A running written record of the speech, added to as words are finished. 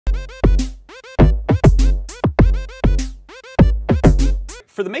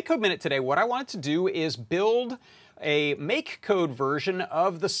For the MakeCode Minute today, what I wanted to do is build a MakeCode version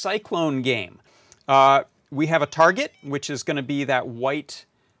of the Cyclone game. We have a target, which is going to be that white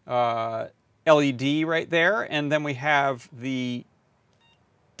LED right there, and then we have the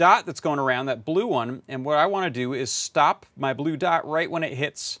dot that's going around, that blue one, and what I want to do is stop my blue dot right when it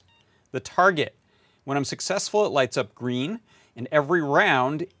hits the target. When I'm successful, it lights up green, and every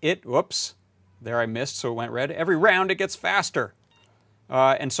round it, whoops, there I missed, so it went red. Every round it gets faster.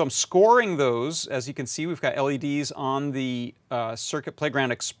 And so I'm scoring those. As you can see, we've got LEDs on the Circuit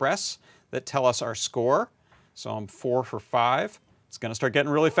Playground Express that tell us our score. So I'm 4 for 5. It's going to start getting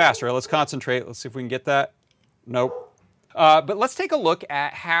really fast. All right, let's concentrate. Let's see if we can get that. Nope. But let's take a look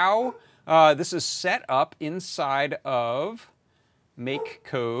at how this is set up inside of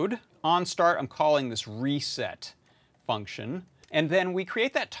MakeCode. On start, I'm calling this reset function. And then we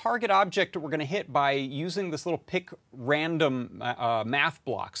create that target object that we're going to hit by using this little pick random math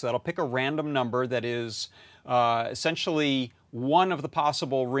block. So that'll pick a random number that is essentially one of the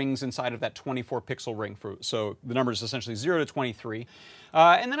possible rings inside of that 24 pixel ring. So the number is essentially 0 to 23.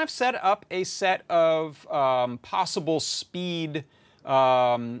 And then I've set up a set of possible speed. These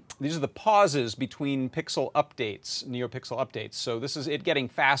are the pauses between pixel updates, NeoPixel updates. So this is it getting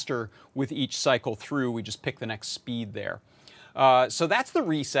faster with each cycle through. We just pick the next speed there. So that's the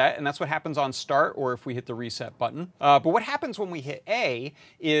reset, and that's what happens on start or if we hit the reset button. But what happens when we hit A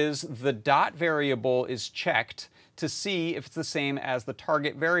is the dot variable is checked to see if it's the same as the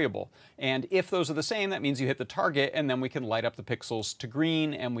target variable. And if those are the same, that means you hit the target, and then we can light up the pixels to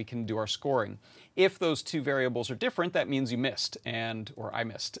green and we can do our scoring. If those two variables are different, that means you missed, or I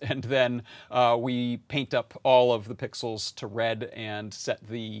missed. And then we paint up all of the pixels to red and set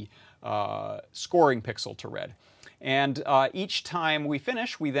the scoring pixel to red. And each time we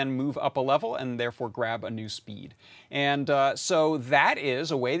finish, we then move up a level and therefore grab a new speed. And so that is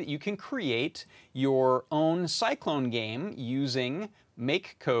a way that you can create your own Cyclone game using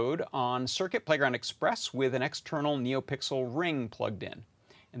MakeCode on Circuit Playground Express with an external NeoPixel ring plugged in.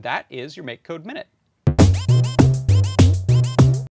 And that is your MakeCode Minute.